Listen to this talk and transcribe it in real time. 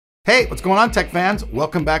Hey, what's going on, tech fans?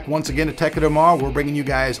 Welcome back once again to Tech of Tomorrow. We're bringing you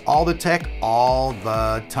guys all the tech all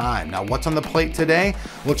the time. Now, what's on the plate today?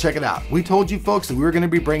 Well, check it out. We told you folks that we were going to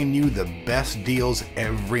be bringing you the best deals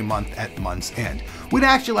every month at month's end. We'd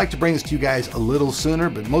actually like to bring this to you guys a little sooner,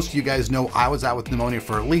 but most of you guys know I was out with pneumonia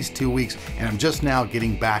for at least 2 weeks, and I'm just now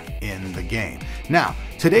getting back in the game. Now,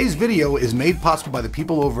 today's video is made possible by the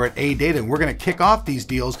people over at AData, and we're going to kick off these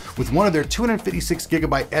deals with one of their 256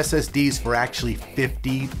 gigabyte SSDs for actually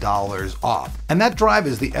 $50 off. And that drive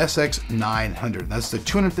is the SX900. That's the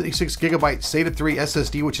 256 gigabyte SATA 3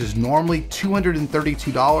 SSD, which is normally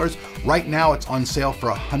 $232. Right now it's on sale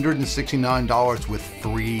for $169 with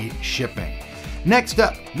free shipping. Next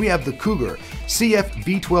up, we have the Cougar CF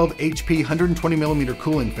V12 HP 120mm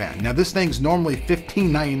cooling fan. Now this thing's normally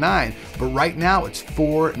 $15.99, but right now it's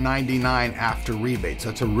 $4.99 after rebates.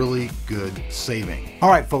 That's a really good saving. All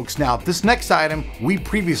right, folks, now this next item we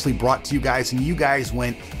previously brought to you guys and you guys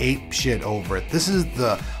went ape shit over it. This is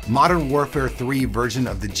the Modern Warfare 3 version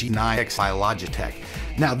of the G9X by Logitech.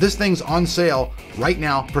 Now this thing's on sale right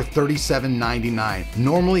now for $37.99.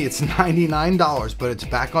 Normally it's $99, but it's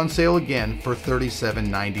back on sale again for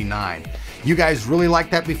 $37.99. You guys really liked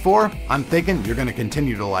that before? I'm thinking you're gonna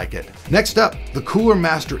continue to like it. Next up, the Cooler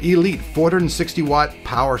Master Elite 460 watt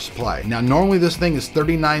power supply. Now normally this thing is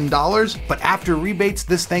 $39, but after rebates,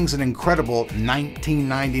 this thing's an incredible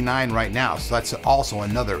 $19.99 right now. So that's also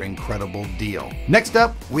another incredible deal. Next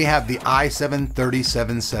up, we have the i7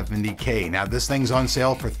 3770K. Now this thing's on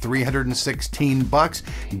sale for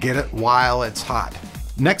 $316. Get it while it's hot.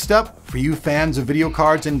 Next up, for you fans of video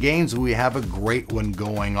cards and games, we have a great one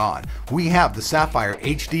going on. We have the Sapphire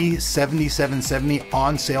HD 7770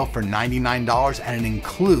 on sale for $99, and it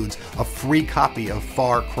includes a free copy of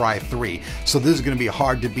Far Cry 3. So this is going to be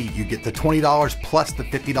hard to beat. You get the $20 plus the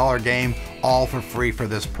 $50 game, all for free for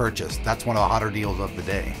this purchase. That's one of the hotter deals of the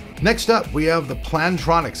day. Next up, we have the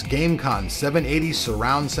Plantronics GameCon 780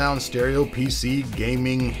 surround sound stereo PC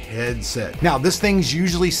gaming headset. Now this thing's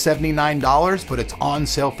usually $79, but it's on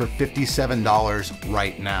sale for $57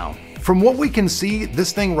 right now. From what we can see,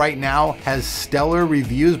 this thing right now has stellar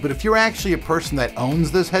reviews, but if you're actually a person that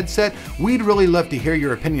owns this headset, we'd really love to hear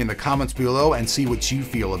your opinion in the comments below and see what you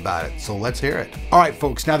feel about it. So let's hear it. All right,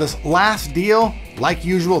 folks, now this last deal, like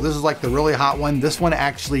usual, this is like the really hot one. This one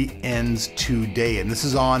actually ends today, and this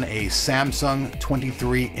is on a Samsung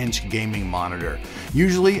 23-inch gaming monitor.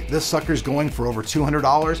 Usually this sucker's going for over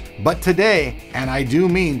 $200, but today, and I do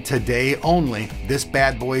mean today only, this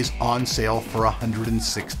bad boy's on sale for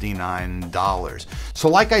 $169. So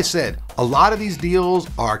like I said, a lot of these deals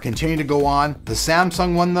are continuing to go on. The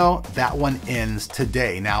Samsung one though, that one ends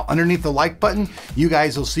today. Now underneath the like button, you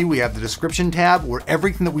guys will see we have the description tab where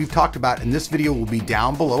everything that we've talked about in this video will be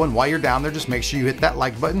down below, and while you're down there, just make sure you hit that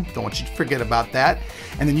like button. Don't want you to forget about that.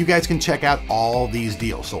 And then you guys can check out all these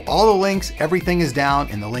deals. So all the links, everything is down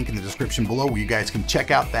in the link in the description below where you guys can check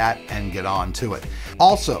out that and get on to it.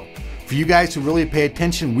 Also, for you guys to really pay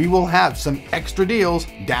attention, we will have some extra deals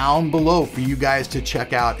down below for you guys to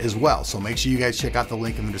check out as well. So make sure you guys check out the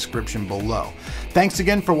link in the description below. Thanks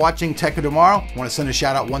again for watching Tech of Tomorrow. I want to send a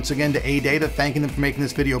shout out once again to AData, thanking them for making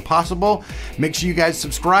this video possible. Make sure you guys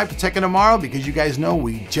subscribe to Tech of Tomorrow because you guys know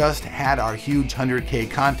we just had our huge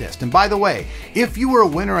 100K contest. And by the way, if you were a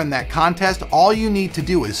winner in that contest, all you need to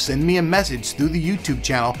do is send me a message through the YouTube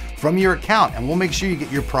channel from your account and we'll make sure you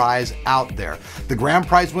get your prize out there. The grand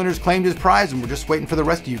prize winners claimed his prize and we're just waiting for the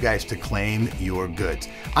rest of you guys to claim your goods.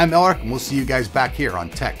 I'm Eller and we'll see you guys back here on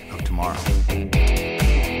Tech of Tomorrow.